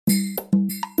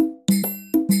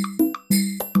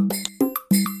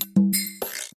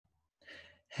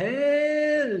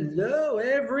Hello,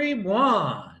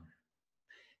 everyone.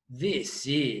 This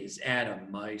is Adam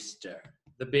Meister,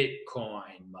 the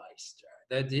Bitcoin Meister,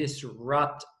 the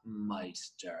Disrupt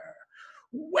Meister.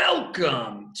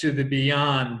 Welcome to the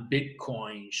Beyond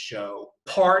Bitcoin Show,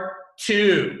 Part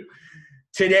 2.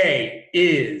 Today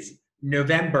is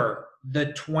November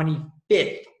the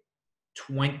 25th,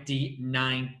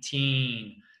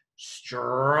 2019.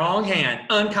 Strong hand,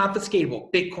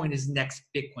 unconfiscatable. Bitcoin is next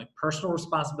Bitcoin. Personal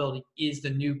responsibility is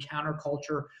the new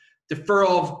counterculture.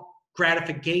 Deferral of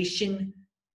gratification,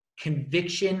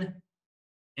 conviction,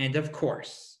 and of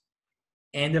course,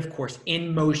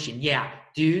 in motion. Yeah,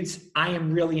 dudes, I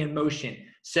am really in motion.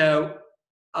 So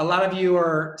a lot of you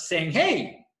are saying,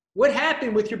 hey, what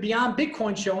happened with your Beyond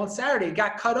Bitcoin show on Saturday? It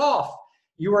got cut off.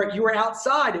 You were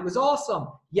outside. It was awesome.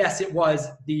 Yes, it was.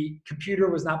 The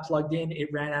computer was not plugged in.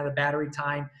 It ran out of battery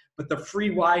time, but the free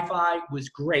Wi-Fi was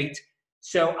great.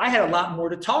 So I had a lot more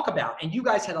to talk about, and you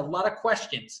guys had a lot of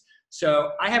questions.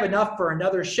 So I have enough for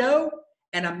another show,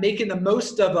 and I'm making the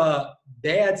most of a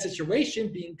bad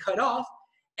situation being cut off,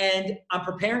 and I'm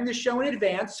preparing the show in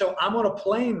advance. So I'm on a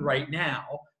plane right now,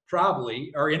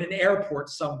 probably, or in an airport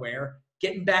somewhere,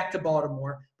 getting back to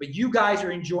Baltimore. But you guys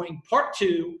are enjoying part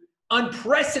 2,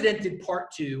 unprecedented part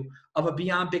 2 of a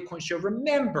Beyond Bitcoin show.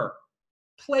 Remember,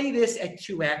 play this at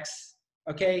 2x,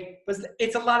 okay? But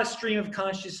it's a lot of stream of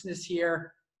consciousness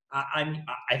here.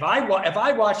 If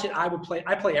I watch it, I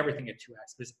play everything at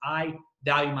 2x because I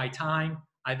value my time.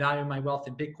 I value my wealth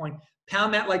in Bitcoin.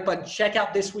 Pound that like button. Check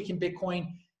out This Week in Bitcoin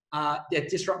at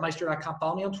disruptmeister.com.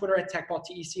 Follow me on Twitter at TechBalt,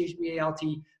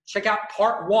 TECHBALT. Check out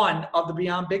part 1 of the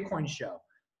Beyond Bitcoin show.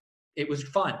 It was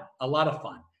fun, a lot of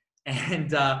fun.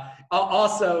 And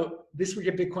also, This Week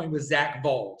in Bitcoin with Zach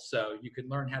Bowl. So you can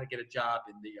learn how to get a job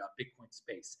in the Bitcoin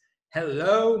space.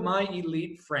 Hello, my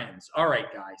elite friends. All right,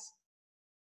 guys.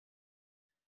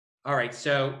 All right,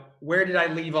 so where did I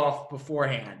leave off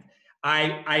beforehand?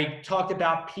 I talked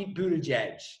about Pete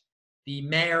Buttigieg, the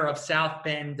mayor of South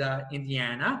Bend,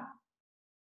 Indiana.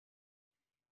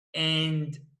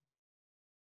 And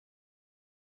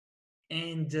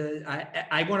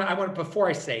I want to, before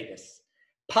I say this,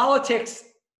 politics,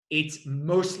 it's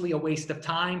mostly a waste of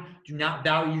time. Do not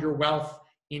value your wealth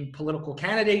in political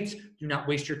candidates. Do not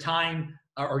waste your time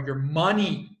or your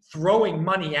money throwing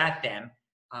money at them.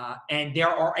 And there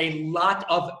are a lot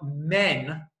of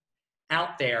men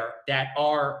out there that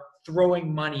are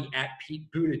throwing money at Pete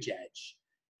Buttigieg.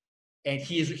 And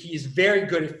he is very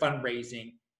good at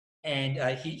fundraising. And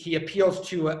he appeals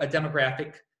to a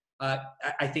demographic.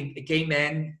 I think gay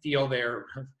men feel there's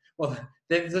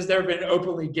never been an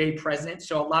openly gay president,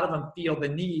 so a lot of them feel the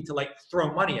need to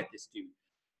throw money at this dude.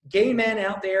 Gay men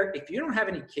out there, if you don't have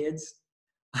any kids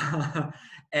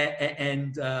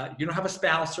and you don't have a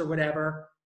spouse or whatever,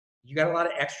 you got a lot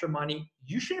of extra money,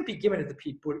 you shouldn't be giving it to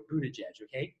Pete Buttigieg,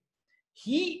 okay?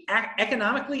 He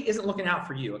economically isn't looking out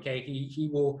for you, okay? He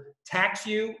will tax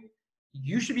you.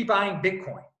 You should be buying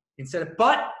Bitcoin instead of,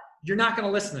 but you're not going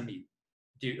to listen to me.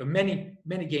 Dude, many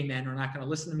gay men are not going to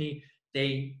listen to me.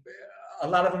 A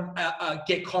lot of them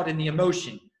get caught in the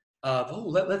emotion of,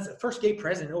 let's first gay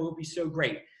president. Oh, it'll be so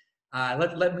great.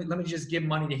 Let me just give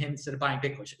money to him instead of buying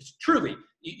Bitcoin. It's truly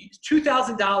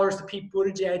 $2,000 to Pete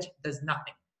Buttigieg does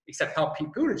nothing except help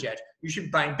Pete Buttigieg. You should be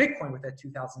buying Bitcoin with that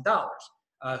 $2,000.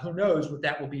 Who knows what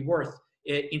that will be worth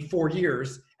in 4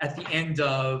 years at the end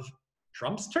of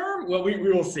Trump's term? Well, we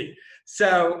will see.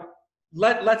 So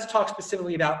let's talk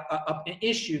specifically about an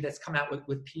issue that's come out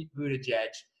with Pete Buttigieg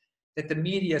that the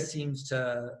media seems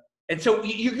to, and so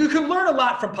you can learn a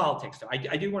lot from politics, though.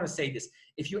 I do want to say this.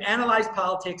 If you analyze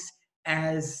politics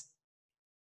as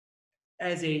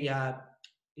a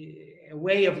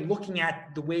way of looking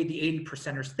at the way the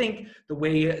 80%ers think, the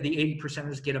way the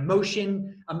 80%ers get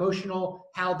emotional,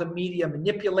 how the media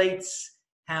manipulates,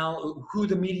 who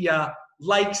the media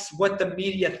likes, what the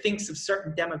media thinks of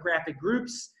certain demographic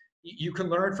groups, you can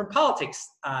learn from politics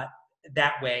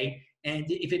that way. And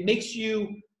if it makes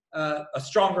you a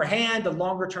stronger hand, a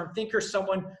longer term thinker,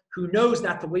 someone who knows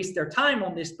not to waste their time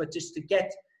on this, but just to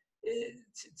get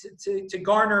to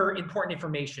garner important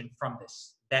information from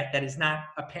this that is not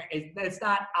apparent, that it's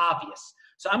not obvious.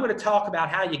 So I'm going to talk about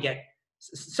how you get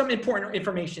some important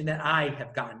information that I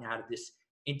have gotten out of this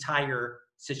entire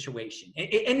situation. And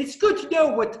it's good to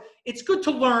know it's good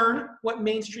to learn what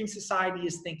mainstream society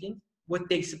is thinking, what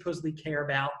they supposedly care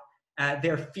about,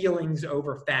 their feelings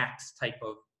over facts type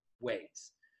of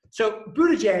ways. So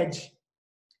Buttigieg,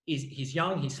 he's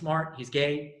young, he's smart, he's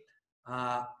gay,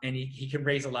 and he can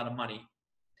raise a lot of money.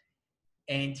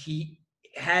 And he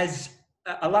has,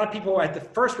 a lot of people at the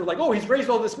first were like, oh, he's raised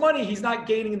all this money, he's not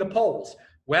gaining in the polls.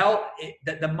 Well,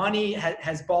 the money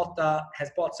has bought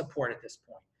support at this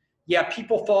point. Yeah,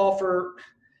 people fall for.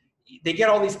 They get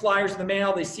all these flyers in the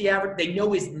mail. They see they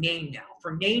know his name now.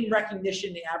 For name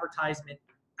recognition, the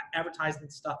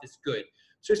advertisement stuff is good.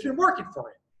 So it's been working for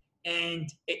him, and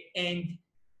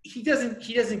he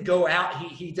doesn't go out.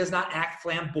 He does not act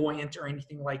flamboyant or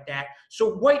anything like that.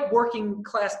 So white working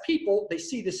class people, they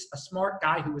see a smart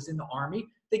guy who was in the army.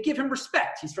 They give him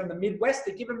respect. He's from the Midwest.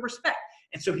 They give him respect,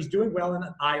 and so he's doing well in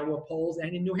the Iowa polls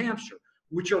and in New Hampshire,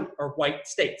 which are white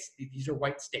states. These are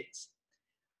white states,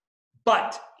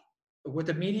 but what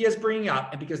the media is bringing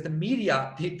up, and because the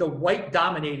media, the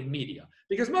white-dominated media,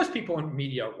 because most people in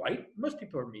media are white,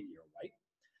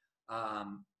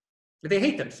 but they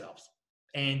hate themselves,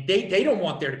 and they don't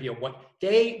want there to be a white.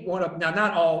 They want to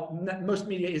now. Most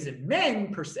media isn't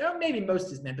men per se, or maybe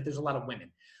most is men, but there's a lot of women.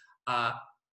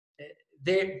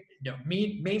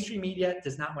 Mainstream media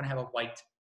does not want to have a white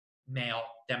male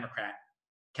Democrat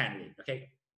candidate. Okay,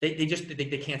 they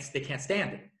can't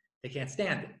stand it. They can't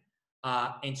stand it.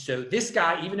 And so this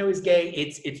guy, even though he's gay,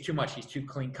 it's too much. He's too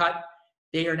clean cut.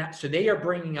 They are not. So they are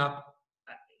bringing up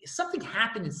something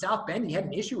happened in South Bend. He had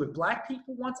an issue with black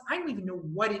people once. I don't even know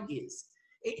what it is.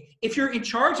 If you're in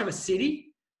charge of a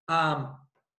city that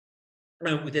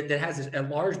has a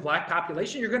large black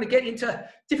population, you're going to get into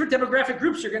different demographic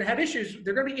groups. You're going to have issues.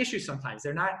 There are going to be issues sometimes.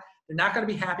 They're not going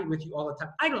to be happy with you all the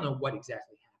time. I don't know what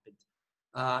exactly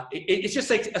happened. It's just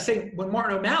like saying when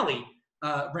Martin O'Malley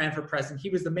ran for president. He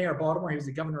was the mayor of Baltimore. He was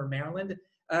the governor of Maryland.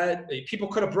 People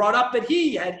could have brought up that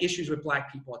he had issues with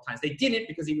black people at times. They didn't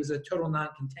because he was a total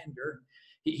non-contender.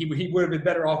 He would have been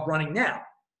better off running now.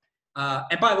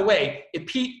 And by the way, if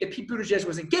Pete Buttigieg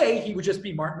wasn't gay, he would just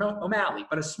be Martin O'Malley,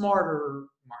 but a smarter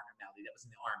Martin O'Malley that was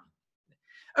in the army.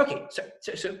 Okay,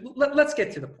 so let's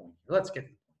get to the point.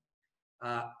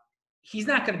 He's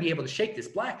not going to be able to shake this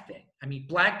black thing. I mean,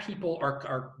 black people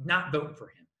are not voting for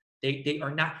him. They are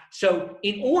not. So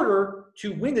in order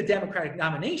to win the Democratic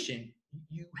nomination,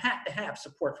 you have to have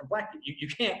support from black people.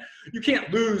 You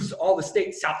can't lose all the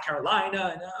states, South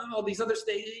Carolina and all these other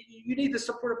states. You need the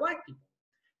support of black people.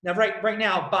 Now, right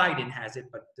now, Biden has it,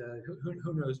 but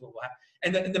who knows what will happen.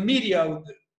 And the media,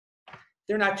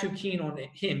 they're not too keen on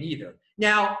him either.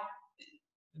 Now,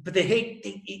 but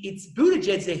it's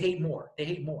Buttigieg they hate more. They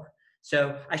hate more.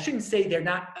 So I shouldn't say they're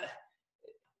not.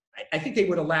 I think they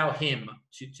would allow him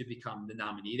to become the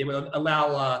nominee. They would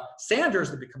allow Sanders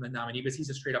to become the nominee because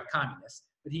he's a straight up communist,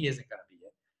 but he isn't going to be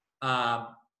it.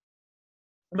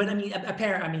 But I mean,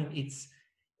 it's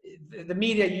the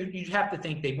media. You have to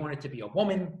think they want it to be a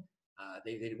woman.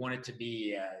 They want it to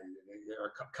be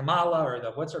or Kamala or the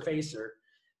what's her face or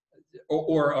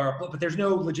but there's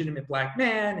no legitimate black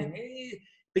man.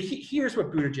 But here's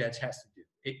what Buttigieg has to do.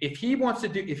 If he wants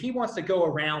to go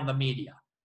around the media,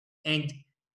 and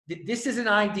this is an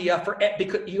idea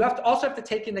because you also have to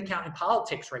take into account in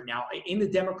politics right now in the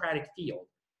Democratic field.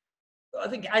 I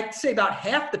think I'd say about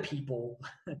half the people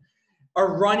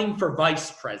are running for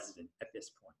vice president at this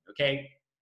point. Okay,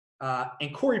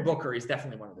 and Cory Booker is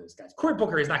definitely one of those guys. Cory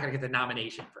Booker is not going to get the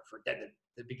nomination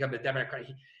to become the Democrat.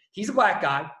 He's a black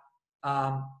guy,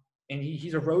 and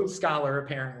he's a Rhodes Scholar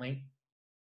apparently.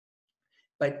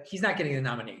 But he's not getting the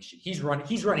nomination. He's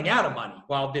running out of money,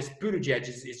 while this Buttigieg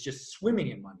is just swimming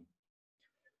in money.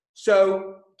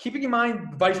 So keeping in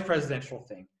mind the vice presidential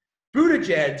thing,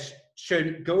 Buttigieg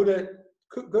should go to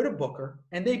Booker,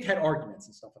 and they've had arguments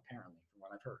and stuff apparently, from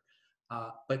what I've heard.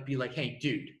 But be like, hey,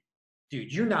 dude,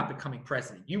 you're not becoming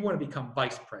president. You want to become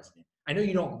vice president. I know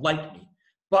you don't like me,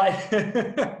 but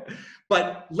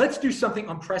but let's do something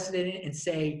unprecedented and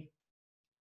say,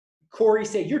 Cory,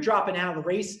 you're dropping out of the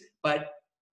race, but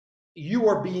you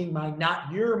are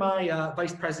you're my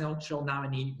vice presidential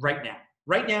nominee right now.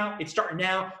 Right now, it's starting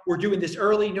now. We're doing this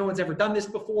early. No one's ever done this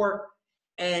before.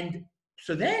 And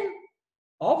so then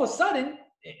all of a sudden,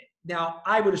 now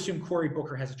I would assume Cory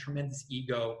Booker has a tremendous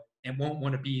ego and won't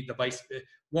want to be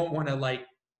won't want to like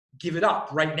give it up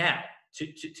right now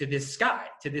to this guy,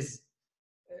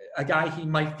 a guy he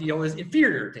might feel is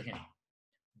inferior to him.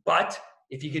 But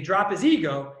if he could drop his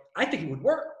ego, I think it would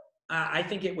work. I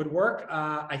think it would work.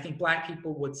 I think black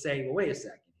people would say, well, wait a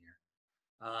second here.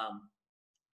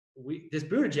 This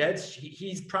Buttigieg,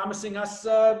 he's promising us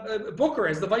Booker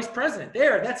as the vice president.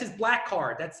 That's his black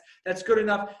card. That's good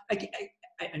enough.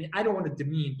 I don't want to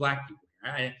demean black people.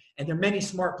 Right? And there are many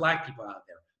smart black people out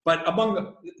there. But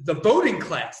among the voting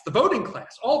class,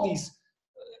 all these,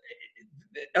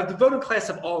 the voting class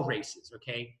of all races,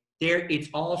 okay, it's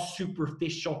all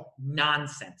superficial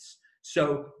nonsense.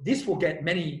 So this will get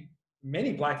many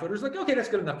many black voters like, okay, that's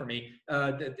good enough for me.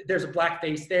 There's a black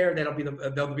face there. They'll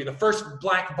be the first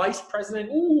black vice president.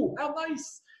 Ooh, how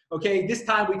nice. Okay, this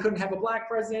time we couldn't have a black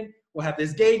president. We'll have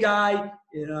this gay guy,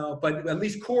 but at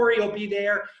least Corey will be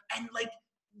there. And like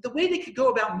the way they could go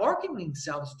about marketing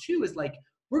themselves too is like,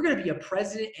 we're going to be a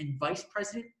president and vice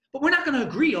president, but we're not going to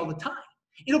agree all the time.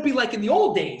 It'll be like in the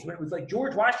old days when it was like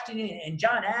George Washington and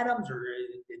John Adams or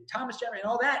Thomas Jefferson and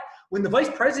all that. When the vice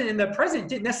president and the president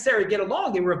didn't necessarily get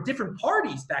along, they were of different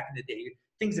parties back in the day.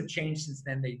 Things have changed since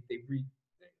then.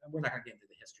 We're not going to get into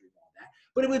the history of all that,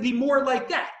 but it would be more like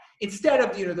that instead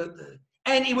of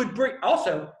and it would bring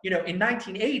also in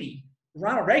 1980.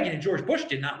 Ronald Reagan and George Bush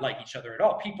did not like each other at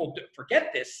all. People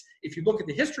forget this. If you look at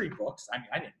the history books, I mean,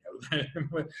 I didn't know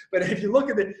that, but if you look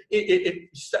at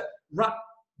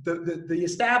the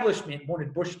establishment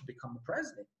wanted Bush to become the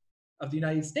president of the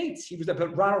United States.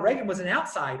 But Ronald Reagan was an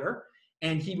outsider,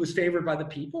 and he was favored by the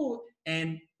people.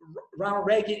 And Ronald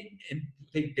Reagan, and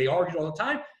they argued all the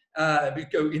time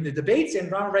in the debates,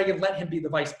 and Ronald Reagan let him be the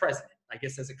vice president, I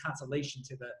guess, as a consolation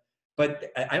to the.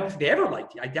 But I don't think they ever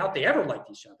liked. I doubt they ever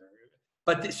liked each other.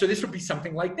 But so this would be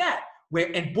something like that,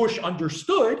 and Bush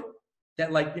understood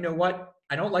that, like, you know what,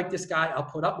 I don't like this guy, I'll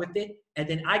put up with it, and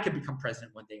then I could become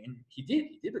president one day. And he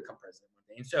did become president one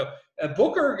day. And so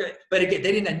Booker, but again,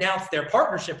 they didn't announce their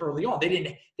partnership early on.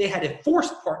 They had a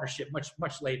forced partnership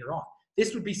much later on.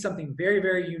 This would be something very,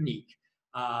 very unique.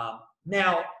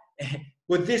 Now,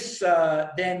 would this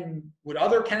then, would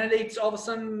other candidates all of a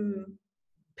sudden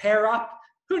pair up?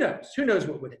 Who knows? Who knows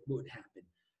what would happen?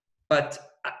 But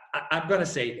I'm going to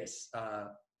say this.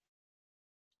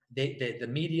 The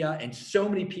media and so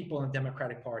many people in the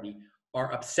Democratic Party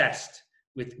are obsessed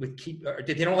with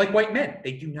they don't like white men.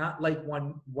 They do not like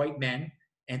white men,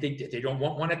 and they don't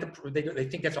want one they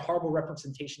think that's a horrible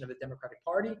representation of the Democratic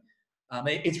Party.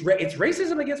 It's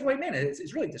racism against white men.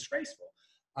 It's really disgraceful.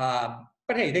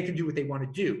 But hey, they can do what they want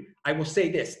to do. I will say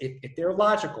this: if they're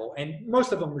logical, and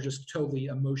most of them are just totally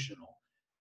emotional,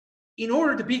 in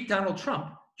order to beat Donald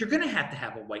Trump, you're going to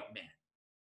have a white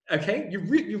man. Okay,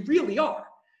 you really are.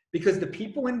 Because the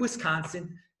people in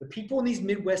Wisconsin, the people in these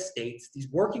Midwest states, these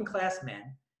working class men,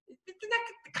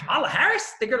 Kamala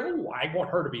Harris, they're going, oh, I want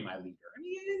her to be my leader.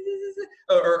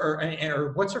 I mean,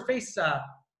 or what's her face?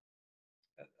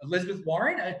 Elizabeth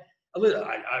Warren. I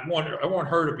want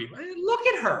her to be. Look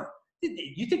at her.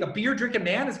 You think a beer drinking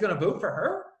man is going to vote for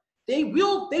her? They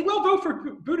will vote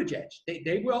for Buttigieg.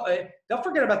 They will. They'll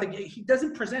forget about he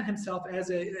doesn't present himself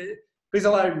as because a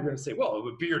lot of you are going to say, well,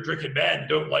 beer-drinking men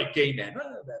don't like gay men.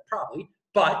 Probably.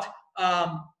 But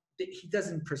he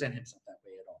doesn't present himself that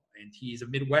way at all. And he's a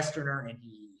Midwesterner, and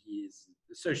he is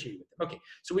associated with them. Okay,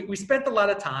 so we spent a lot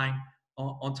of time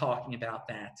on talking about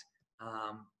that.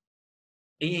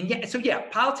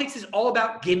 Politics is all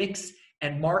about gimmicks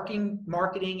and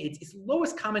marketing. It's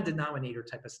lowest common denominator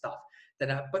type of stuff.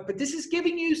 But this is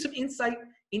giving you some insight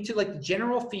into like the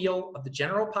general feel of the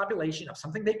general population, of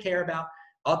something they care about,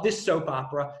 of this soap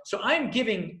opera. So I'm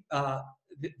giving the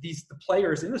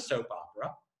players in the soap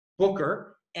opera,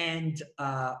 Booker and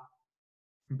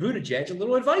Buttigieg, a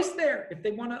little advice there if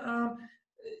they want to.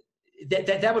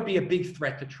 That would be a big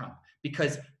threat to Trump,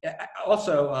 because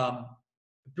also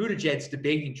Buttigieg's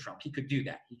debating Trump. He could do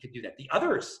that. The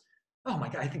others, oh my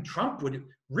God, I think Trump would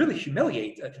really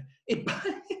humiliate.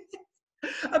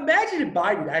 Imagine if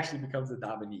Biden actually becomes the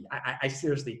nominee. I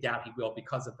seriously doubt he will,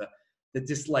 because of the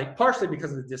dislike, partially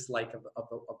because of the dislike of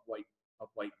white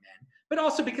men, but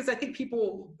also because I think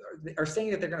people are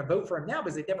saying that they're going to vote for him now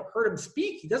because they've never heard him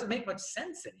speak. He doesn't make much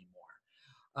sense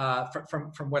anymore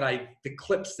from the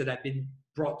clips that have been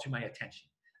brought to my attention.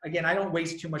 Again, I don't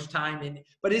waste too much time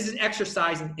but it is an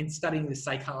exercise in studying the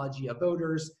psychology of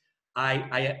voters.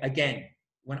 Again,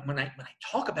 when I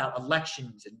talk about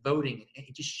elections and voting,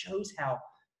 it just shows how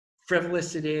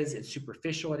frivolous it is and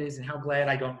superficial it is, and how glad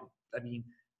I don't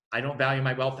value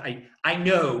my wealth. I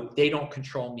know they don't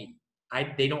control me.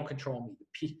 They don't control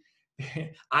me.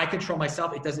 I control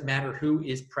myself. It doesn't matter who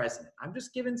is president. I'm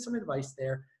just giving some advice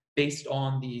there based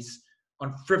on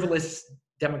frivolous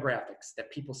demographics that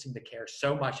people seem to care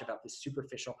so much about, this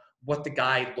superficial, what the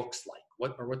guy looks like,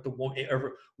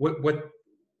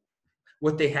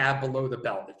 what they have below the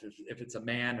belt, if it's a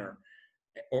man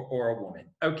or a woman.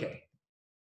 Okay.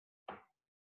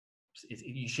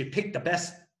 You should pick the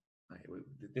best.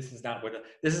 This is not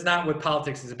what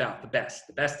politics is about. The best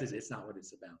it's not what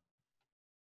it's about.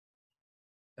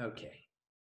 Okay.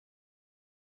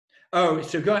 Oh,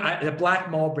 so the black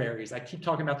mulberries. I keep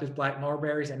talking about those black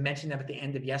mulberries. I mentioned them at the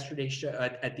end of yesterday's show,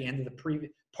 at the end of the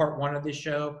part one of this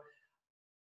show.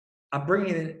 I'm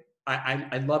bringing it.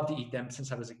 I love to eat them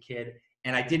since I was a kid.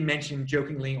 And I did mention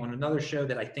jokingly on another show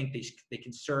that I think they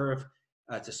can serve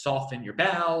to soften your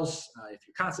bowels if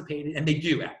you're constipated. And they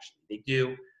do, actually. They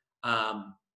do.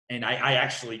 And I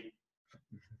actually,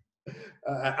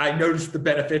 I noticed the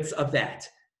benefits of that.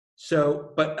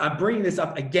 So, but I'm bringing this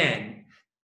up again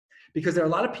because there are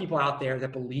a lot of people out there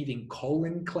that believe in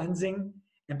colon cleansing.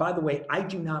 And by the way, I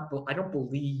don't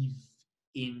believe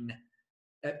in,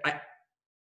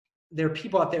 there are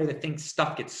people out there that think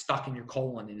stuff gets stuck in your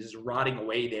colon and is rotting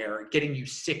away there, getting you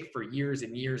sick for years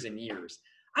and years and years.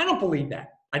 I don't believe that.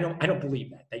 I don't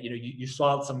believe that you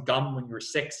swallowed some gum when you were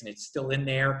 6 and it's still in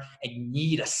there and you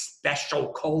need a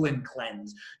special colon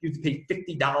cleanse. You have to pay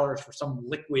 $50 for some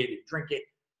liquid and drink it.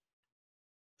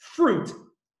 Fruit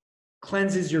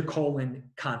cleanses your colon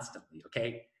constantly,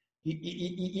 okay? You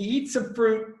eat some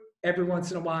fruit every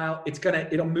once in a while,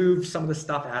 it'll move some of the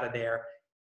stuff out of there.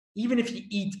 Even if you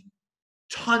eat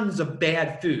tons of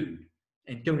bad food,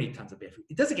 and don't eat tons of bad food,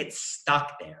 it doesn't get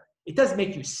stuck there. It does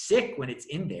make you sick when it's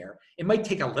in there. It might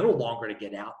take a little longer to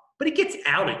get out, but it gets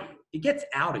out of you. It gets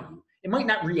out of you. It might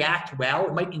not react well.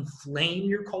 It might inflame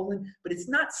your colon, but it's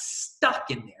not stuck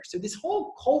in there. So this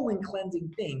whole colon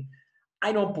cleansing thing,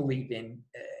 I don't believe in,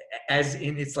 as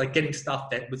in it's like getting stuff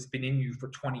that was been in you for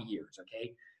 20 years,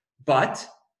 okay? But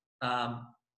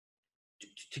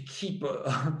to keep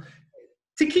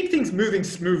things moving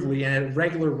smoothly and at a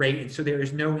regular rate, and so there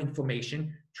is no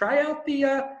inflammation, try out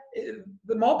the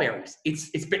mulberries.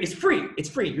 It's free. It's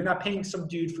free. You're not paying some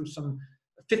dude for some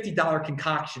 $50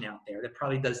 concoction out there that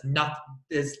probably does not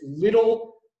as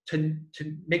little to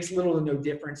makes little to no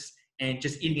difference. And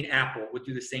just eating an apple would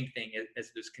do the same thing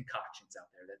as those concoctions out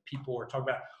there that people are talking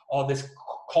about, all this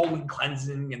colon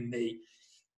cleansing, and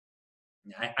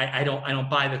I don't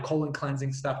buy the colon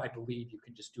cleansing stuff. I believe you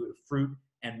can just do it with fruit,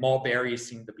 and mulberries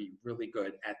seem to be really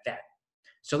good at that.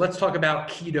 So let's talk about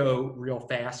keto real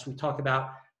fast. We talked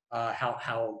about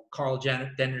how Carl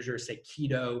Denninger say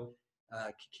keto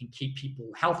can keep people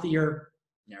healthier,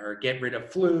 or get rid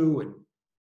of flu. And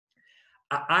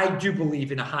I do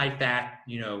believe in a high fat,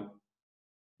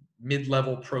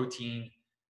 mid-level protein,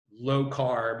 low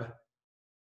carb.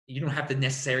 You don't have to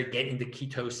necessarily get into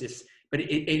ketosis, but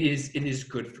it is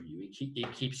good for you.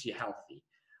 It keeps you healthy.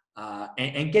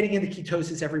 And getting into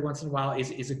ketosis every once in a while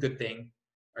is a good thing.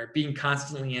 Or being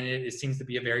constantly in it seems to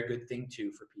be a very good thing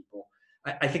too for people.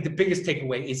 I think the biggest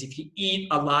takeaway is if you eat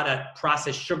a lot of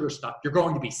processed sugar stuff, you're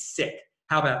going to be sick.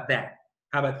 How about that?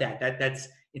 That's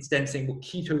instead of saying, well,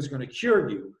 keto is going to cure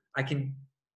you,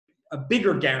 a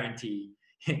bigger guarantee,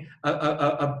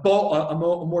 a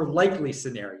more likely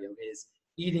scenario is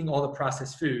eating all the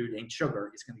processed food and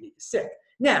sugar is going to get you sick.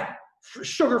 Now,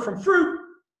 sugar from fruit,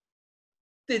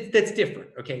 that's different,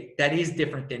 okay? That is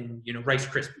different than, Rice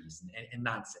Krispies and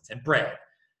nonsense and bread.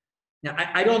 Now,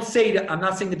 I'm not saying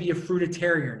to be a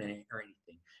fruitarian or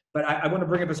anything, but I want to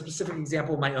bring up a specific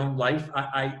example of my own life.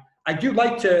 I do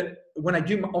like to, when I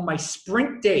do on my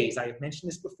sprint days, I have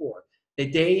mentioned this before, the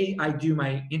day I do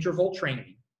my interval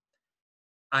training,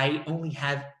 I only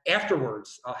have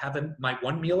afterwards, I'll have my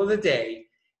one meal of the day,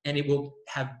 and it will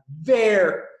have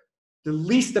the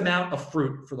least amount of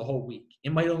fruit for the whole week.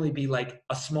 It might only be like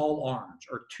a small orange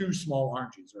or 2 small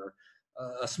oranges or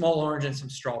a small orange and some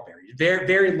strawberries. Very,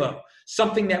 very low.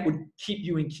 Something that would keep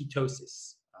you in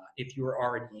ketosis if you were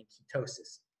already in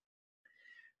ketosis.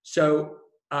 So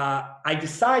I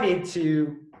decided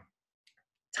to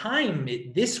time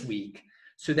it this week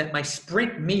so that my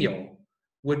sprint day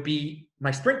would be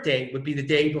the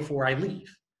day before I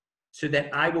leave, so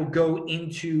that I will go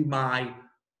into my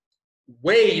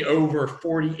way over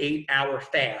 48-hour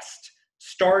fast,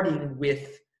 starting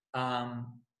with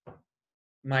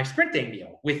my sprint day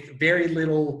meal with very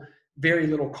little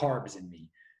carbs in me.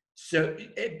 So,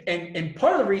 and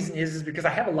part of the reason is because I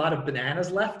have a lot of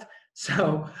bananas left.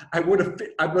 So I would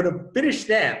have finished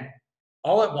them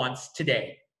all at once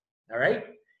today. All right.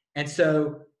 And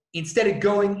so instead of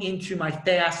going into my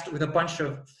fast with a bunch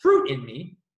of fruit in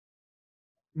me,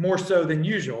 more so than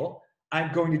usual,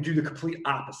 I'm going to do the complete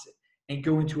opposite and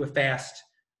go into a fast,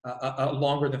 a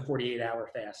longer than 48-hour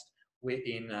fast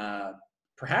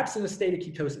perhaps in a state of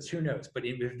ketosis, who knows, but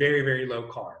with very, very low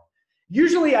carb.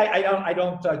 Usually I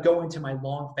don't go into my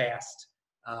long fast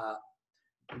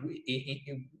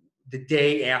the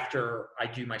day after I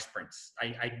do my sprints.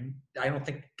 I don't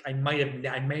think I may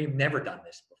have never done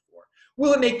this before.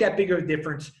 Will it make that big of a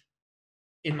difference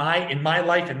in my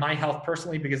life and my health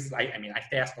personally? Because I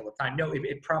fast all the time. No,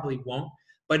 it probably won't.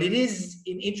 But it is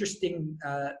an interesting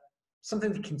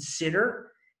something to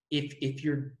consider if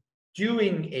you're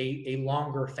doing a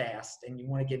longer fast and you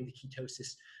want to get into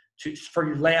ketosis for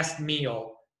your last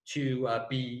meal. to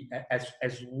be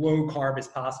as low carb as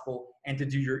possible and to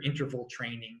do your interval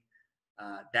training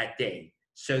that day,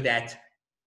 so that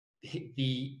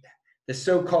the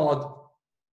so-called,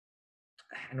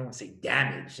 I don't want to say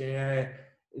damage,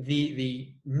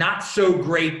 the not so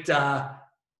great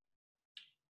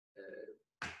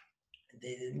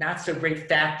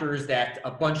factors that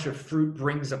a bunch of fruit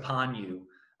brings upon you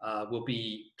will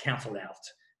be canceled out.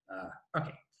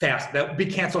 Okay, fast. That will be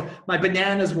canceled. My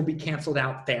bananas will be canceled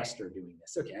out faster doing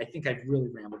this. Okay, I think I've really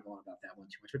rambled on about that one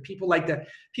too much. But people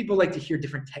like to hear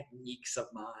different techniques of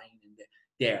mine, and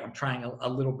there I'm trying a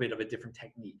little bit of a different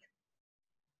technique.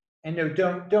 And no,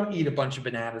 don't eat a bunch of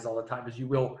bananas all the time, because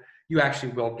you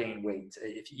actually will gain weight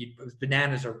if you eat.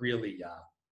 Bananas are really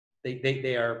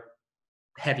they are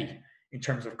heavy in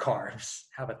terms of carbs.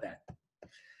 How about that?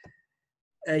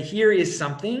 Here is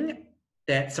something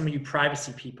that some of you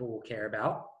privacy people will care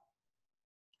about.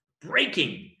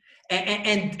 Breaking.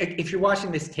 And if you're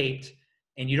watching this taped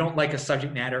and you don't like a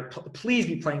subject matter, please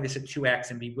be playing this at 2x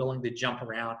and be willing to jump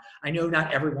around. I know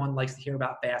not everyone likes to hear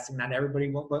about fasting. Not everybody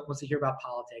wants to hear about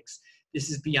politics. This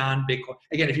is beyond Bitcoin.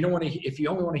 Again, if you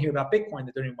only want to hear about Bitcoin,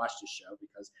 then don't even watch this show,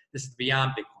 because this is the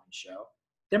Beyond Bitcoin show.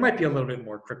 There might be a little bit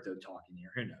more crypto talk in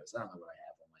here. Who knows? I don't know what I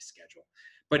have on my schedule.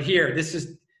 But here,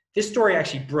 this story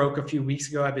actually broke a few weeks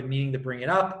ago. I've been meaning to bring it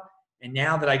up. And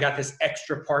now that I got this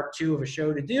extra part 2 of a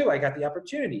show to do, I got the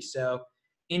opportunity. So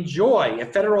enjoy. A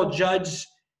federal judge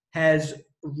has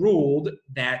ruled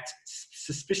that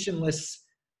suspicionless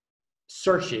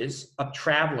searches of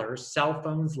travelers' cell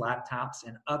phones, laptops,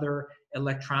 and other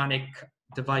electronic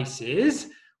devices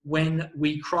when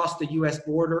we cross the U.S.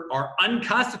 border are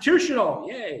unconstitutional.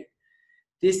 Yay.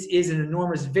 This is an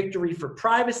enormous victory for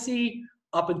privacy.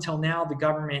 Up until now, the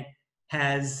government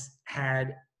has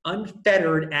had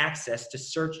unfettered access to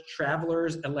search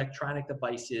travelers' electronic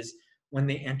devices when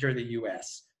they enter the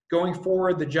U.S. Going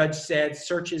forward, the judge said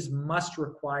searches must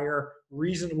require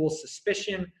reasonable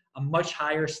suspicion, a much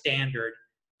higher standard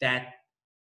that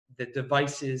the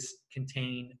devices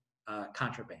contain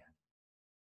contraband.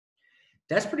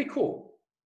 That's pretty cool.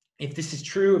 If this is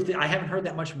true, I haven't heard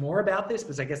that much more about this,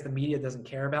 because I guess the media doesn't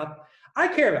care about. I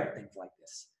care about things like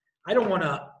this. I don't want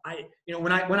to.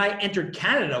 When I entered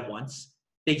Canada once,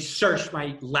 they searched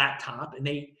my laptop and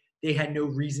they had no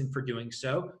reason for doing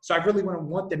so. So I really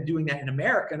want them doing that in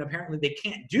America, and apparently they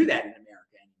can't do that in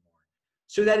America anymore.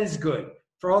 So that is good.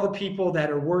 For all the people that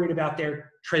are worried about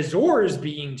their treasures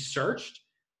being searched,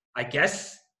 I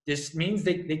guess this means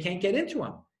they can't get into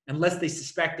them unless they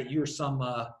suspect that you're some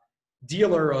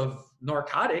dealer of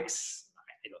narcotics.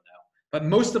 I don't know. But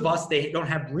most of us, they don't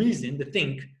have reason to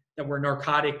think that we're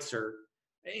narcotics or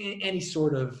any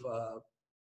sort of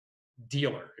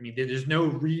dealer. I mean, there's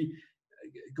no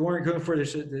going for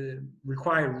this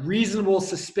required reasonable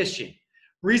suspicion.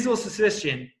 Reasonable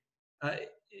suspicion.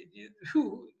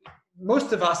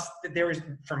 Most of us, there is,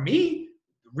 for me,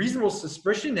 reasonable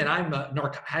suspicion that I'm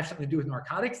have something to do with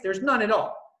narcotics. There's none at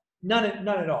all. None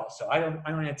at all. So I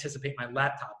don't anticipate my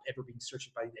laptop ever being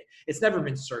searched by. It's never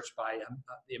been searched by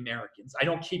the Americans. I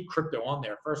don't keep crypto on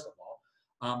there, first of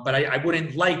all, but I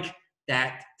wouldn't like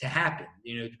that to happen.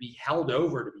 To be held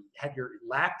over, to have your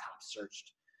laptop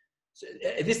searched. So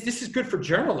this is good for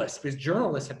journalists, because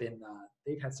journalists have been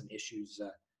they've had some issues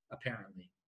apparently.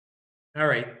 All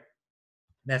right,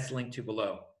 that's linked to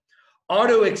below.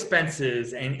 Auto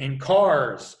expenses and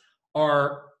cars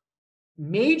are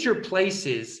major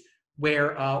places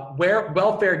where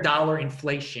welfare dollar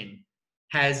inflation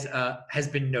has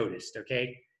been noticed.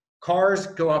 Okay, cars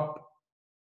go up;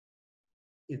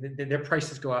 their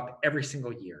prices go up every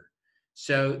single year.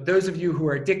 So those of you who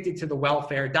are addicted to the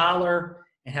welfare dollar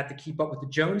and have to keep up with the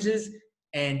Joneses,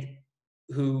 and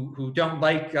who don't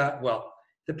like there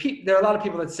are a lot of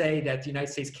people that say that the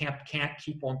United States can't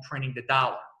keep on printing the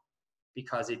dollar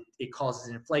because it causes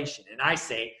inflation, and I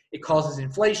say it causes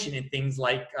inflation in things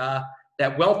like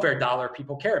that welfare dollar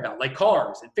people care about, like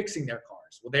cars and fixing their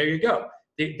cars. Well, there you go.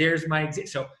 There's my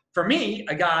example. So for me,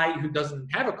 a guy who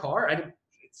doesn't have a car,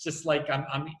 it's just like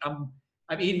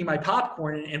I'm eating my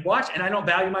popcorn and watch, and I don't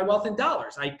value my wealth in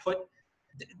dollars.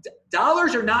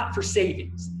 Dollars are not for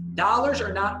savings. Dollars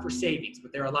are not for savings,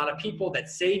 but there are a lot of people that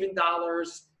save in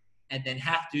dollars and then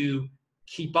have to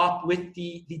keep up with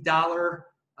the dollar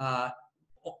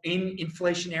in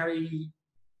inflationary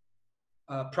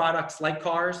products like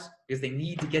cars, because they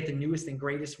need to get the newest and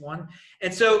greatest one.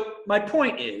 And so my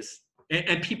point is,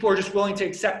 and people are just willing to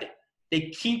accept it. They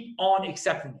keep on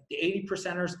accepting it. The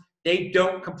 80%ers, they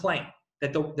don't complain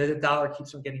that the dollar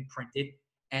keeps on getting printed,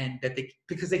 and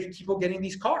because they keep on getting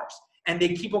these cars, and they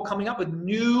keep on coming up with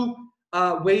new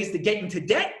ways to get into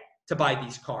debt to buy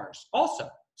these cars also.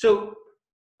 So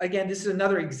again, this is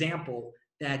another example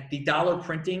that the dollar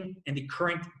printing and the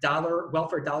current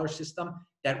welfare dollar system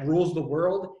that rules the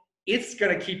world, it's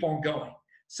going to keep on going.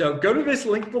 So go to this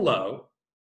link below.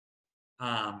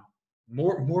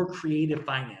 More creative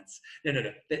finance.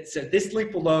 No. So this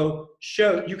link below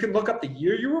you can look up the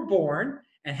year you were born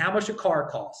and how much a car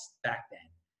cost back then.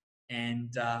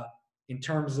 And in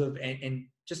terms of, and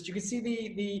just you can see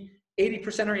the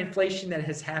 80% inflation that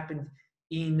has happened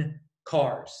in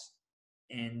cars,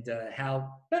 and how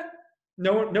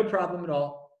no problem at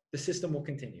all. The system will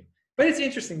continue. But it's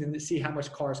interesting to see how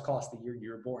much cars cost the year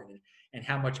you were born, and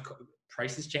how much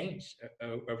prices change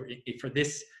over for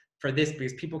this,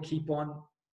 because people keep on,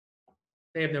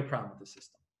 they have no problem with the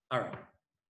system. All right.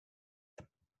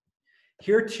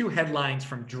 Here are two headlines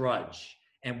from Drudge,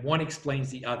 and one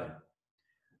explains the other.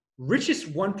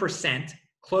 Richest 1%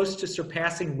 close to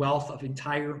surpassing wealth of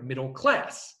entire middle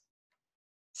class.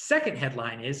 Second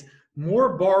headline is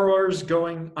more borrowers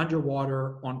going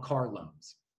underwater on car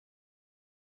loans.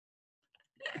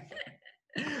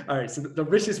 All right, so the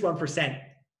richest 1%,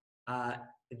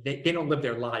 they don't live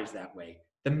their lives that way.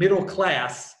 The middle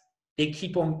class, they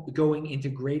keep on going into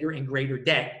greater and greater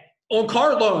debt on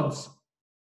car loans.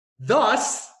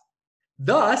 Thus,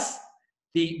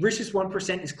 the richest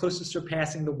 1% is close to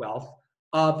surpassing the wealth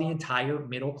of the entire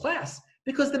middle class,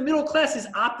 because the middle class is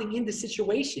opting into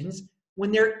situations when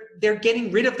they're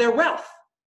getting rid of their wealth.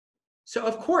 So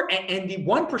of course, and the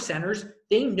 1%ers,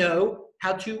 they know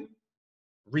how to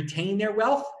retain their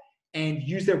wealth and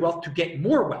use their wealth to get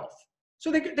more wealth.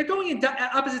 So they're going in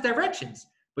opposite directions.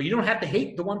 But you don't have to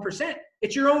hate the 1%.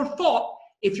 It's your own fault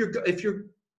if you're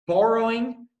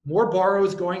borrowing, more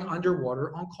borrows going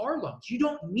underwater on car loans. You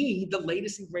don't need the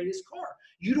latest and greatest car.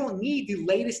 You don't need the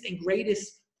latest and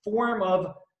greatest form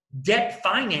of debt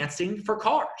financing for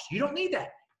cars. You don't need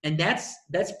that. And that's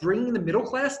bringing the middle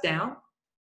class down.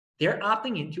 They're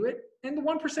opting into it, and the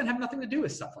 1% have nothing to do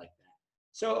with stuff like that.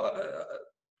 So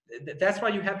that's why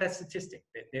you have that statistic.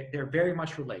 They're very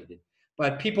much related.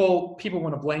 But people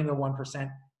want to blame the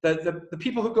 1%. The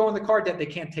people who go in the car debt, they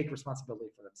can't take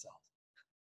responsibility for themselves.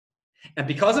 And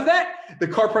because of that, the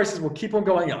car prices will keep on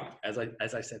going up, as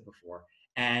I said before.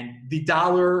 And the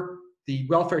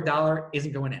welfare dollar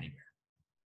isn't going anywhere,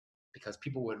 because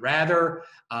people would rather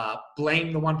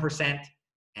blame the 1%,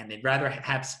 and they'd rather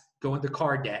go into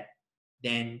car debt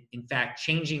than, in fact,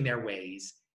 changing their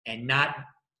ways and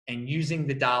using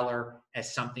the dollar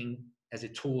as a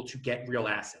tool to get real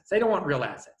assets. They don't want real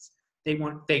assets. They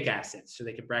want fake assets so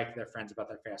they can brag to their friends about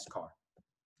their fast car.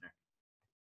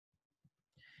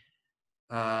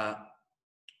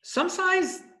 Some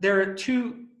sides, there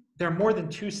are more than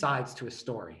two sides to a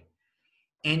story.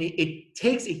 And it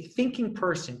takes a thinking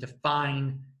person to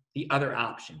find the other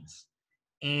options.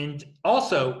 And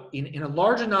also, in a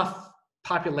large enough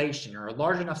population or a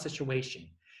large enough situation,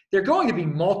 there are going to be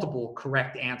multiple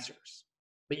correct answers.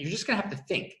 But you're just going to have to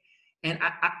think. And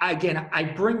I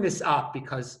bring this up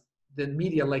because the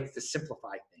media likes to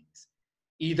simplify things.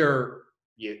 Either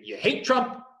you hate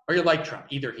Trump or you like Trump.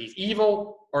 Either he's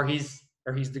evil or he's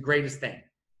the greatest thing.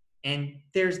 And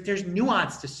there's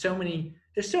nuance to so many.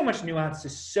 There's so much nuance to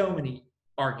so many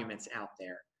arguments out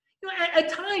there. You know,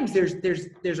 at times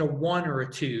there's a one or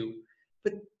a two,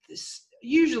 but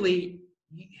usually,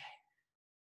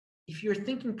 if you're a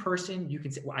thinking person, you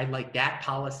can say, well, I like that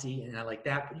policy and I like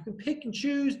that, but you can pick and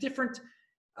choose different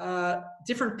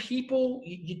people.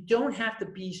 You don't have to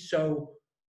be so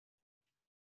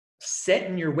set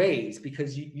in your ways,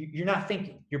 because you're not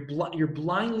thinking. You're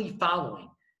blindly following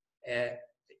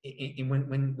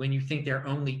when you think there are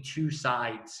only two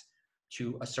sides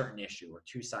to a certain issue or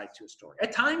two sides to a story.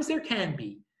 At times there can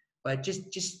be, but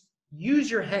just use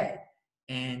your head.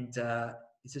 And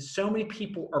it's just so many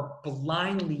people are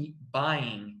blindly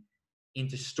buying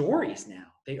into stories now.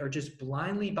 They are just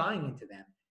blindly buying into them.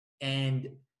 And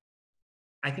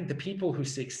I think the people who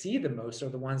succeed the most are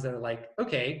the ones that are like,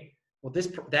 okay, well,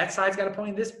 that side's got a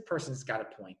point, this person's got a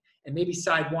point. And maybe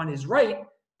side one is right,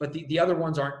 but the other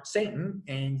ones aren't Satan.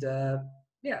 And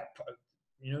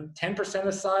 10%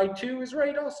 of side two is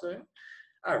right also.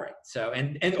 All right. So,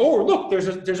 and oh, look, there's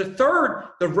a third.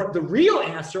 The real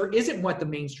answer isn't what the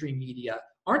mainstream media,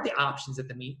 aren't the options that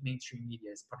the mainstream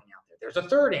media is putting out there. There's a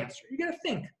third answer. You got to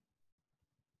think.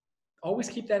 Always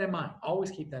keep that in mind.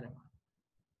 Always keep that in mind.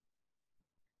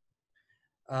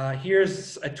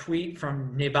 Here's a tweet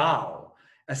from Nibal.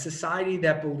 A society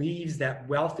that believes that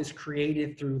wealth is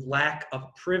created through lack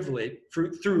of privilege,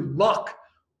 through luck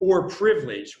or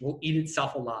privilege, will eat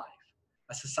itself alive.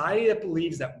 A society that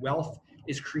believes that wealth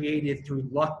is created through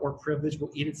luck or privilege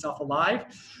will eat itself alive.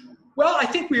 Well, I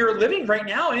think we are living right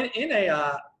now in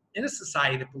in a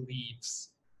society that believes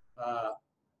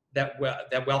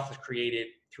that wealth is created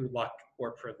through luck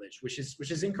or privilege, which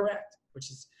is incorrect.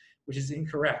 Which is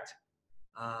incorrect.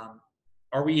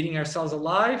 Are we eating ourselves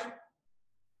alive?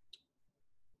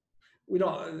 We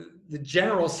don't. The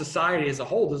general society as a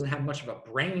whole doesn't have much of a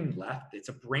brain left. It's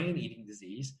a brain-eating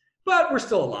disease, but we're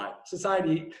still alive.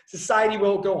 Society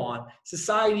will go on.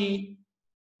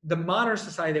 The modern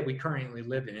society that we currently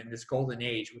live in this golden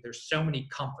age, where there's so many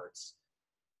comforts,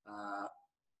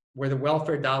 where the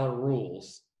welfare dollar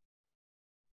rules,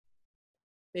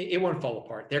 it won't fall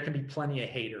apart. There can be plenty of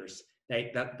haters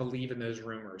that believe in those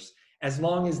rumors. As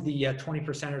long as the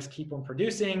 20%ers keep on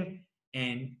producing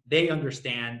and they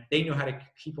understand, they know how to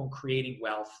keep on creating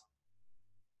wealth,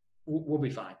 we'll be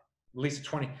fine. At least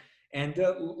 20. And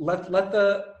let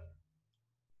the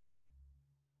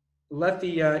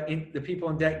people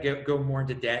in debt go more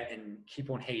into debt and keep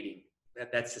on hating.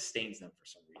 That sustains them for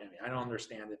some reason. I mean, I don't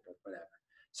understand it, but whatever.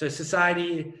 So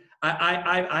society,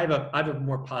 I have a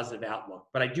more positive outlook,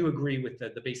 but I do agree with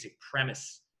the basic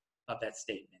premise of that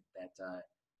statement that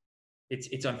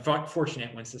it's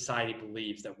unfortunate when society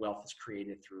believes that wealth is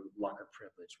created through luck or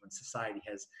privilege, when society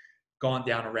has gone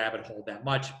down a rabbit hole that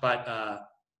much, but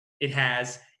it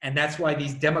has, and that's why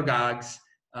these demagogues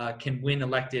can win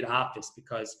elected office,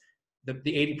 because the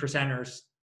 80%ers,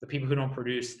 the people who don't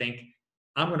produce, think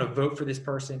I'm going to vote for this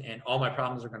person and all my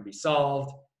problems are going to be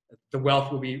solved. The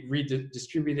wealth will be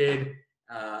redistributed.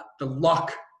 The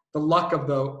luck of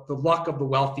the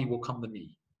wealthy will come to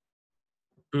me.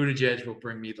 Buttigieg will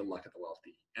bring me the luck of the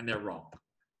wealthy, and they're wrong.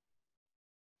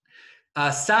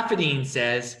 Safadine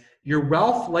says, your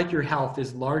wealth, like your health,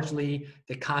 is largely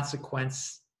the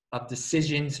consequence of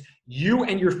decisions you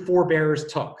and your forebears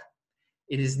took.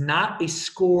 It is not a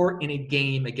score in a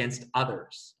game against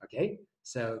others. Okay,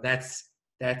 so that's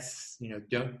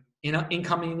don't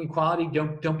income inequality.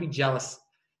 Don't be jealous.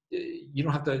 You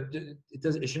don't have to.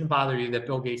 It shouldn't bother you that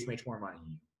Bill Gates makes more money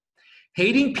than you.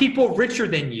 Hating people richer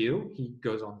than you, he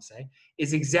goes on to say,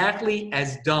 is exactly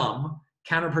as dumb,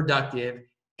 counterproductive,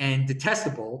 and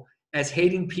detestable as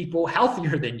hating people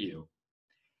healthier than you.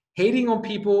 Hating on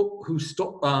people who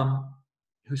stole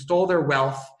their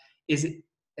wealth is,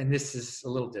 and this is a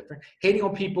little different, hating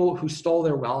on people who stole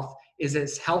their wealth is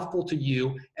as helpful to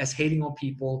you as hating on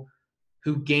people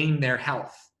who gain their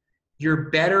health. You're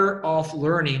better off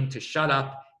learning to shut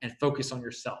up and focus on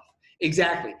yourself.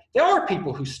 Exactly. There are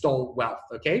people who stole wealth,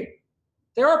 okay?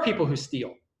 There are people who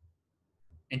steal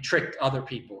and trick other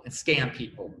people and scam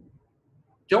people.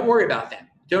 Don't worry about them.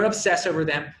 Don't obsess over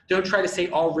them. Don't try to say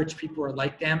all rich people are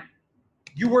like them.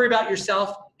 You worry about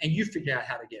yourself and you figure out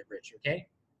how to get rich, okay?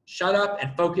 Shut up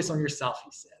and focus on yourself,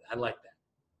 he said. I like that.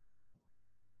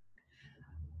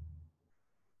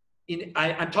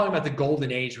 I'm talking about the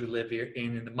golden age we live here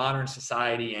in the modern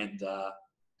society, and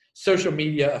social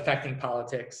media affecting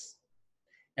politics,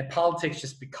 and politics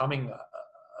just becoming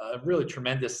a really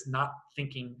tremendous, not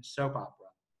thinking soap opera.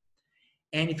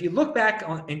 And if you look back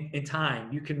in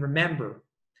time, you can remember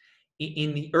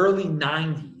in the early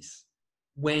 90s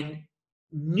when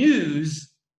news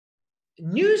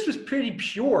was pretty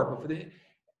pure. Before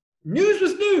news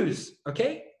was news,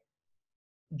 okay?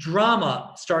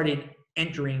 Drama started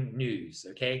entering news,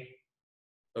 okay?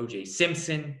 O.J.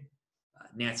 Simpson,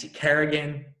 Nancy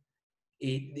Kerrigan.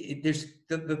 There's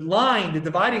the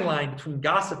dividing line between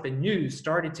gossip and news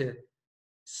started to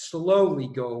slowly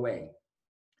go away.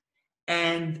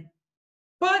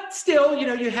 But still,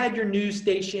 you had your news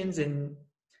stations and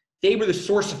they were the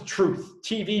source of truth.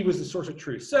 TV was the source of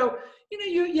truth. So,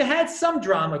 you had some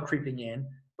drama creeping in,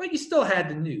 but you still had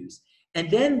the news. And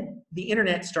then the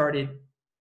internet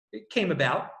it came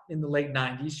about in the late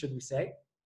 90s, should we say.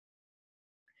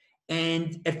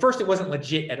 And at first it wasn't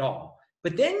legit at all.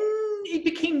 But then it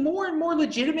became more and more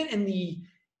legitimate, and the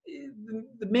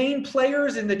main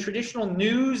players in the traditional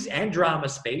news and drama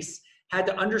space had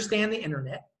to understand the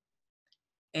internet.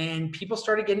 And people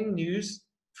started getting news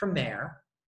from there.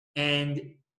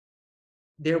 And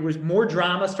there was more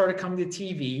drama started coming to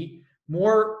TV,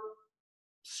 more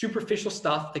superficial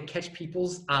stuff that catch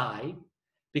people's eye,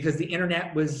 because the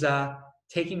internet was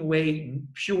taking away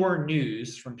pure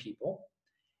news from people.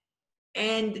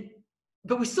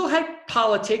 But we still had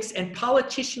politics, and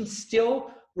politicians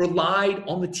still relied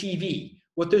on the TV,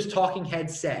 what those talking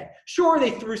heads said. Sure,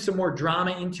 they threw some more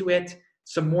drama into it,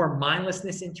 some more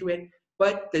mindlessness into it,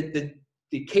 but the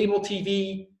cable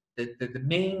TV, the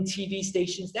main TV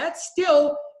stations, that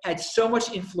still had so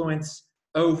much influence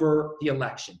over the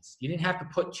elections. You didn't have to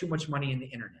put too much money in the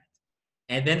internet.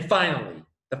 And then finally,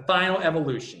 the final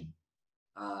evolution,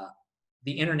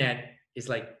 the internet is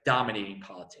like dominating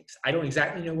politics. I don't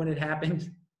exactly know when it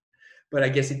happened, but I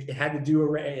guess it had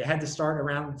to start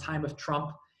around the time of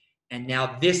Trump, and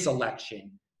now this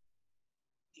election.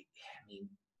 I mean,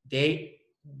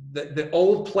 the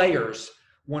old players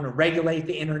want to regulate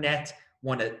the internet,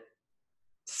 want to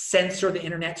censor the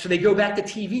internet, so they go back to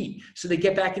TV. So they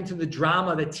get back into the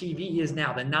drama that TV is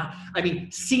now.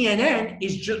 CNN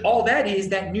is just all that is.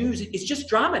 That news is just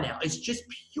drama now. It's just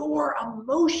pure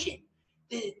emotion.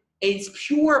 It's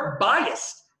pure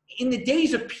bias. In the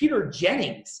days of Peter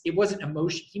Jennings, it wasn't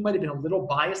emotion. He might have been a little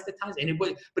biased at times,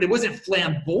 but it wasn't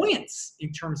flamboyance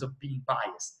in terms of being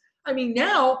biased. I mean,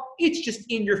 now it's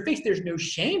just in your face. There's no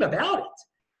shame about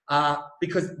it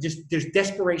because there's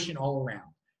desperation all around.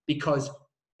 Because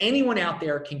anyone out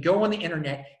there can go on the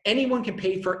internet. Anyone can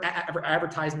pay for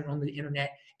advertisement on the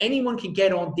internet. Anyone can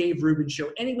get on Dave Rubin's show.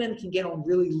 Anyone can get on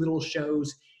really little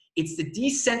shows. It's the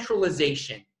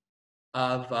decentralization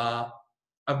of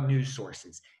news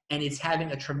sources. And it's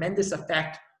having a tremendous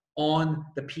effect on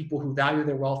the people who value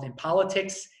their wealth in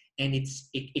politics. And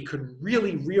it could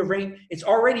really rearrange. It's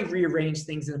already rearranged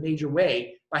things in a major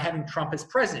way by having Trump as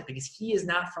president, because he is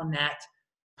not from that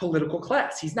political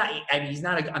class. He's not. I mean,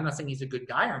 I'm not saying he's a good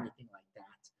guy or anything like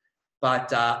that.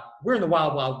 But we're in the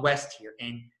wild, wild west here,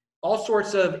 and all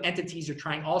sorts of entities are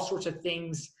trying all sorts of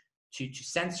things to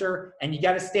censor. And you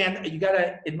got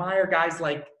to admire guys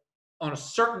like on a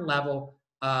certain level,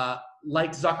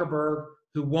 like Zuckerberg,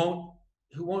 who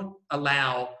won't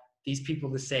allow these people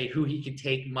to say who he can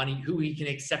take money, who he can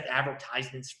accept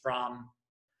advertisements from.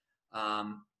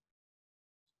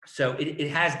 So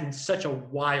it has been such a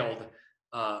wild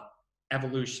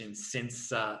evolution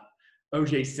since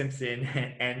O.J. Simpson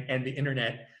and the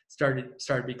internet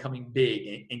started becoming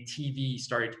big, and TV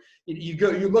started.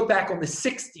 You look back on the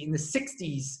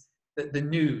 60s, the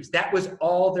news, that was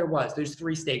all there was. There's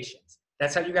 3 stations.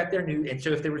 That's how you got their news. And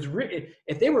so if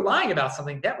they were lying about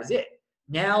something, that was it.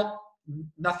 Now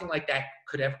nothing like that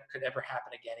could ever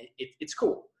happen again. It's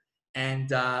cool.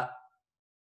 And I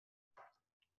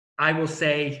will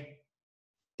say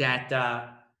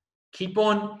that keep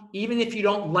on, even if you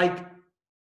don't like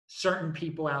certain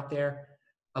people out there,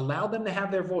 allow them to have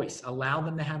their voice. Allow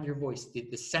them to have your voice.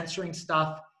 The censoring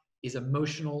stuff is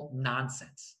emotional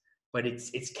nonsense, but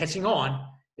it's catching on.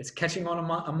 It's catching on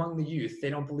among the youth.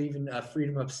 They don't believe in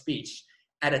freedom of speech.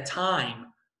 At a time,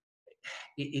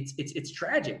 it's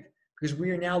tragic, because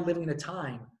we are now living in a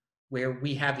time where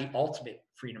we have the ultimate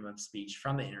freedom of speech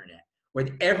from the internet, where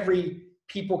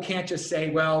people can't just say,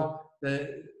 well,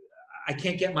 I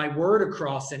can't get my word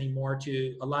across anymore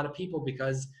to a lot of people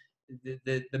because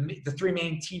the 3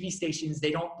 main TV stations,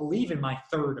 they don't believe in my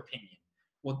third opinion.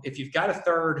 Well, if you've got a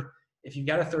third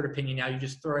opinion now, you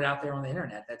just throw it out there on the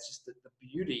internet. That's just the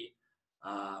beauty.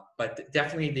 But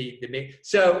definitely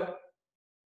so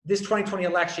this 2020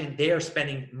 election, they are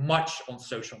spending much on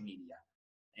social media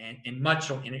and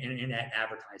much on internet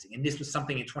advertising. And this was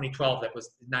something in 2012 that was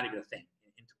not even a thing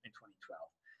in 2012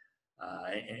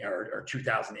 or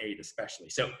 2008 especially.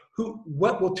 So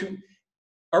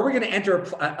are we going to enter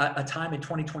a time in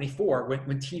 2024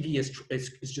 when TV is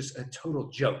just a total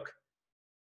joke,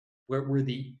 where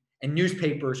and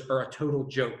newspapers are a total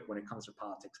joke when it comes to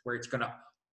politics, where it's going to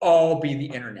all be the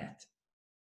internet?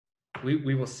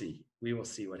 We will see. We will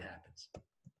see what happens.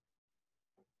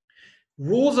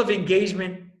 Rules of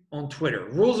engagement on Twitter.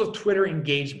 Rules of Twitter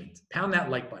engagement. Pound that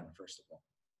like button, first of all.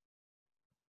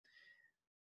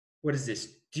 What is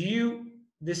this?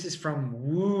 This is from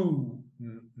Woo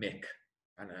Mick.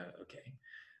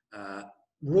 Okay.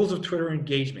 Rules of Twitter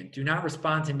engagement. Do not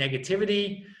respond to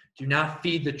negativity. Do not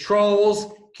feed the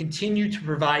trolls. Continue to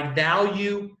provide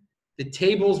value. The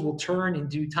tables will turn in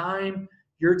due time.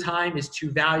 Your time is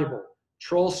too valuable.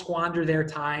 Trolls squander their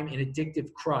time in addictive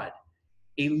crud.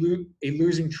 A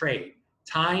losing trade.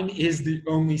 Time is the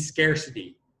only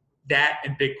scarcity. That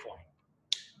and Bitcoin.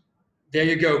 There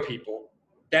you go, people.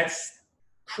 That's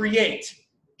create.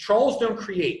 Trolls don't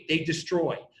create. They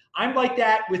destroy. I'm like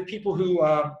that with people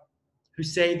who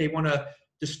say they want to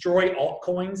destroy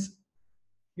altcoins.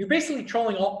 You're basically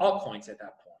trolling altcoins at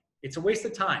that point. It's a waste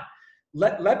of time.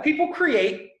 Let people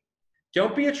create.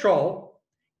 Don't be a troll.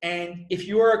 And if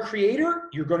you are a creator,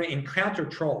 you're going to encounter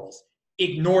trolls.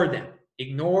 Ignore them.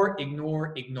 Ignore.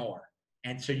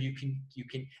 And so you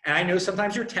can. And I know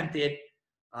sometimes you're tempted.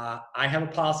 I have a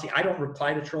policy. I don't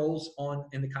reply to trolls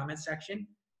in the comment section.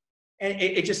 And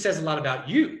it just says a lot about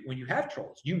you when you have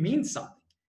trolls. You mean something.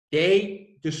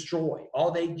 They destroy. All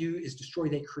they do is destroy.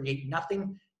 They create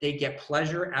nothing. They get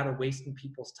pleasure out of wasting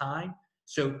people's time.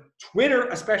 So Twitter,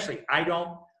 especially, I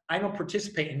don't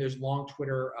participate in those long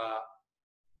Twitter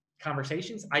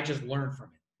conversations. I just learn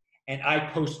from it, and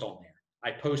I post on there.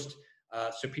 I post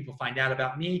so people find out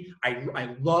about me.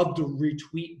 I love to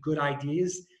retweet good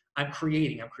ideas. I'm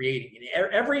creating. In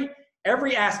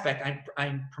every aspect,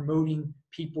 I'm promoting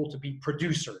people to be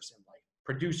producers in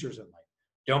life.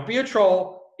 Don't be a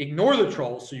troll. Ignore the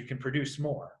trolls so you can produce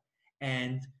more.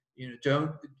 And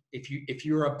if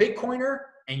you're a Bitcoiner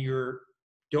and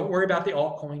don't worry about the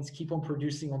altcoins. Keep on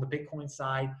producing on the Bitcoin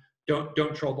side.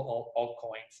 Don't troll the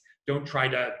altcoins. Don't try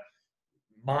to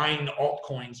mine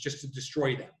altcoins just to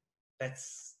destroy them.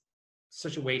 That's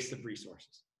such a waste of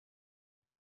resources.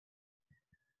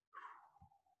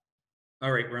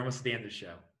 All right, we're almost at the end of the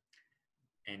show.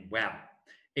 And wow,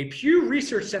 a Pew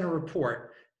Research Center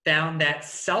report found that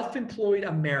self-employed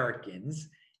Americans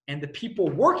and the people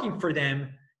working for them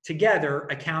together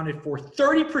accounted for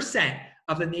 30%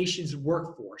 of the nation's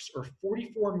workforce, or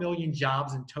 44 million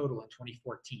jobs in total in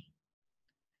 2014.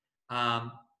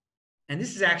 And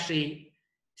this is actually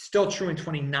still true in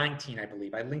 2019, I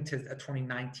believe. I linked to a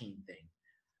 2019 thing.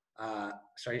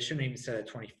 Sorry, I shouldn't even say the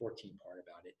 2014 part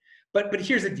about it. But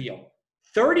here's the deal.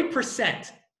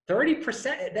 30%,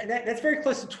 that's very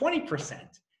close to 20%.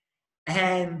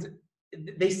 And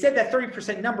they said that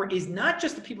 30% number is not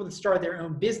just the people that started their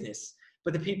own business,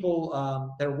 but the people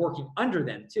that are working under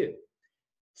them too.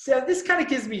 So this kind of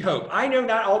gives me hope. I know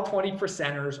not all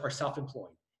 20%ers are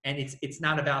self-employed, and it's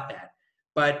not about that.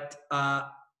 But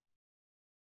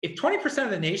if 20%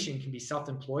 of the nation can be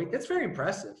self-employed, that's very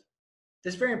impressive.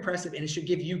 That's very impressive, and it should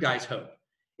give you guys hope.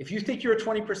 If you think you're a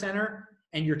 20%er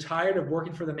and you're tired of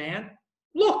working for the man,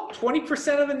 look,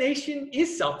 20% of the nation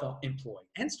is self-employed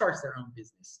and starts their own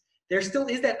business. There still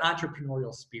is that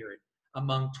entrepreneurial spirit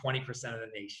among 20% of the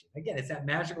nation. Again, it's that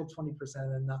magical 20% of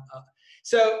the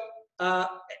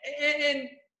and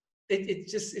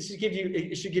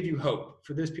it should give you hope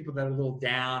for those people that are a little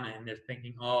down and they're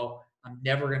thinking, oh, I'm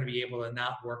never going to be able to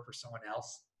not work for someone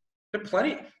else. But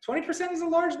 20% is a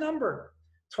large number.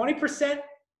 20%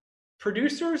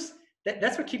 producers,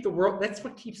 that's what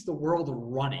keeps the world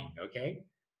running. Okay,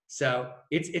 so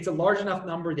it's a large enough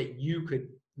number that you could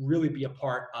really be a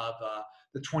part of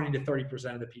the 20 to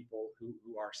 30% of the people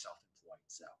who are self-employed.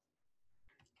 So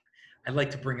I'd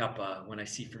like to bring up when I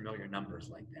see familiar numbers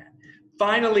like that.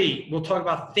 Finally, we'll talk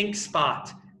about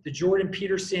ThinkSpot, the Jordan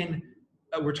Peterson.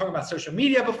 We're talking about social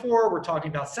media before. We're talking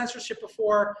about censorship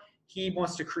before. He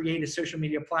wants to create a social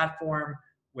media platform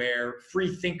where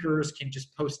free thinkers can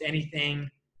just post anything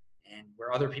and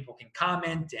where other people can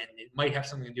comment, and it might have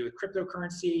something to do with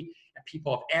cryptocurrency. And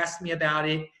people have asked me about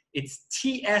it. It's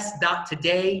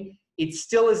ts.today. It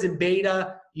still is in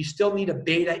beta. You still need a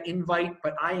beta invite,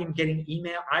 but I am getting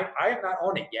email. I am not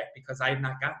on it yet because I have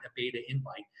not gotten a beta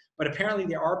invite. But apparently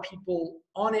there are people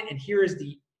on it, and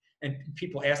and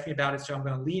people ask me about it, so I'm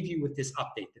going to leave you with this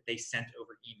update that they sent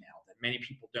over email that many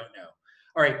people don't know.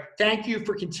 All right, thank you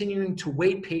for continuing to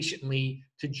wait patiently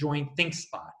to join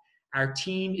ThinkSpot. Our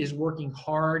team is working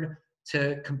hard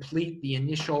to complete the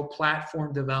initial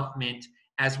platform development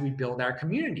as we build our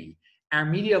community. Our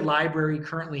media library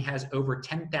currently has over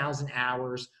 10,000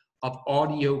 hours of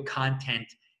audio content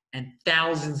and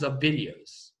thousands of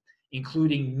videos,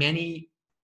 including many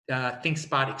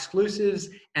ThinkSpot exclusives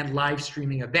and live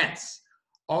streaming events.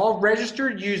 All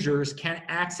registered users can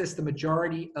access the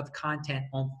majority of content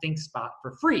on ThinkSpot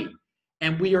for free.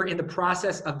 And we are in the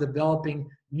process of developing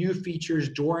new features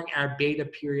during our beta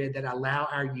period that allow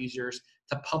our users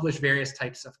to publish various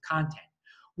types of content.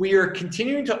 We are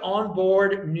continuing to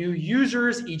onboard new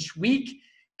users each week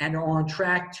and are on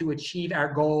track to achieve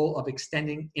our goal of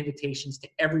extending invitations to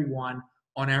everyone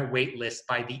on our wait list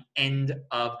by the end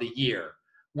of the year.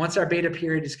 Once our beta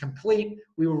period is complete,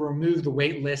 we will remove the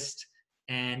wait list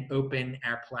and open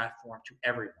our platform to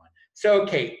everyone. So,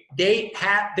 okay,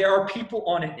 there are people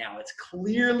on it now. It's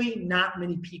clearly not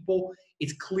many people.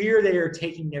 It's clear they are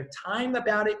taking their time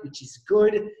about it, which is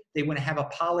good. They want to have a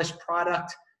polished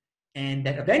product, and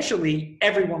that eventually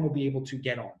everyone will be able to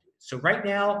get on it. So right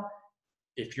now,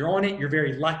 if you're on it, you're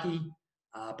very lucky,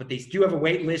 but they do have a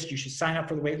wait list. You should sign up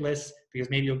for the wait list because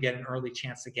maybe you'll get an early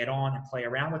chance to get on and play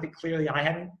around with it. Clearly, I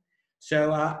haven't.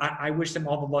 So I wish them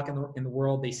all the luck in the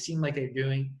world. They seem like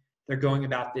they're going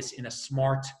about this in a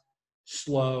smart,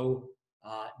 slow,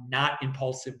 not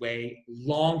impulsive way,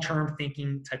 long-term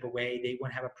thinking type of way. They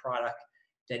want to have a product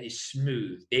that is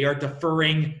smooth. They are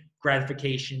deferring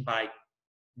gratification by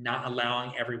not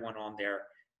allowing everyone on there.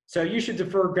 So you should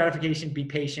defer gratification, be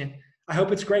patient. I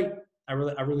hope it's great. I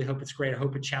really hope it's great. I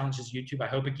hope it challenges YouTube. I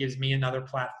hope it gives me another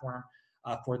platform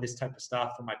for this type of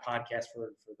stuff, for my podcast, for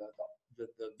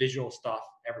the visual stuff,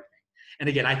 everything. And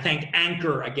again, I thank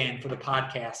Anchor again for the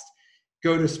podcast.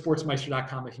 Go to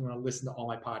sportsmeister.com if you want to listen to all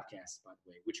my podcasts, by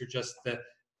the way, which are just the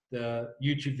the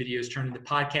YouTube videos turned into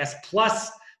podcasts,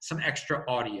 plus some extra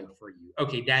audio for you.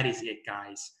 Okay, that is it,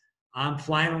 guys. I'm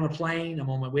flying on a plane. I'm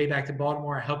on my way back to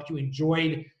Baltimore. I hope you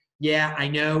enjoyed. Yeah, I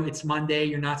know it's Monday.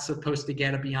 You're not supposed to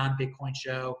get a Beyond Bitcoin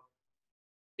show.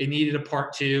 It needed a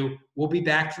part 2. We'll be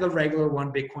back to the regular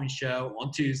One Bitcoin show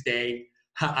on Tuesday.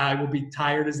 I will be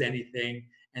tired as anything.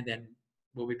 And then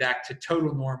we'll be back to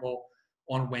total normal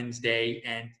on Wednesday.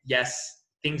 And yes,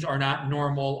 things are not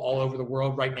normal all over the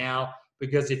world right now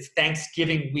because it's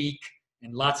Thanksgiving week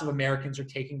and lots of Americans are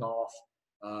taking off.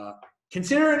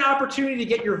 Consider it an opportunity to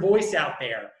get your voice out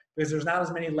there because there's not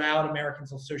as many loud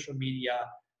Americans on social media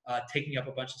taking up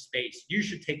a bunch of space. You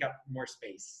should take up more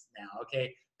space now,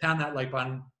 okay? Pound that like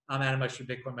button. I'm Adam Meister,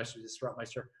 Bitcoin Meister, Disrupt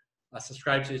Meister.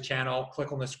 Subscribe to the channel.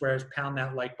 Click on the squares. Pound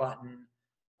that like button.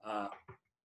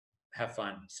 Have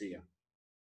fun. See ya.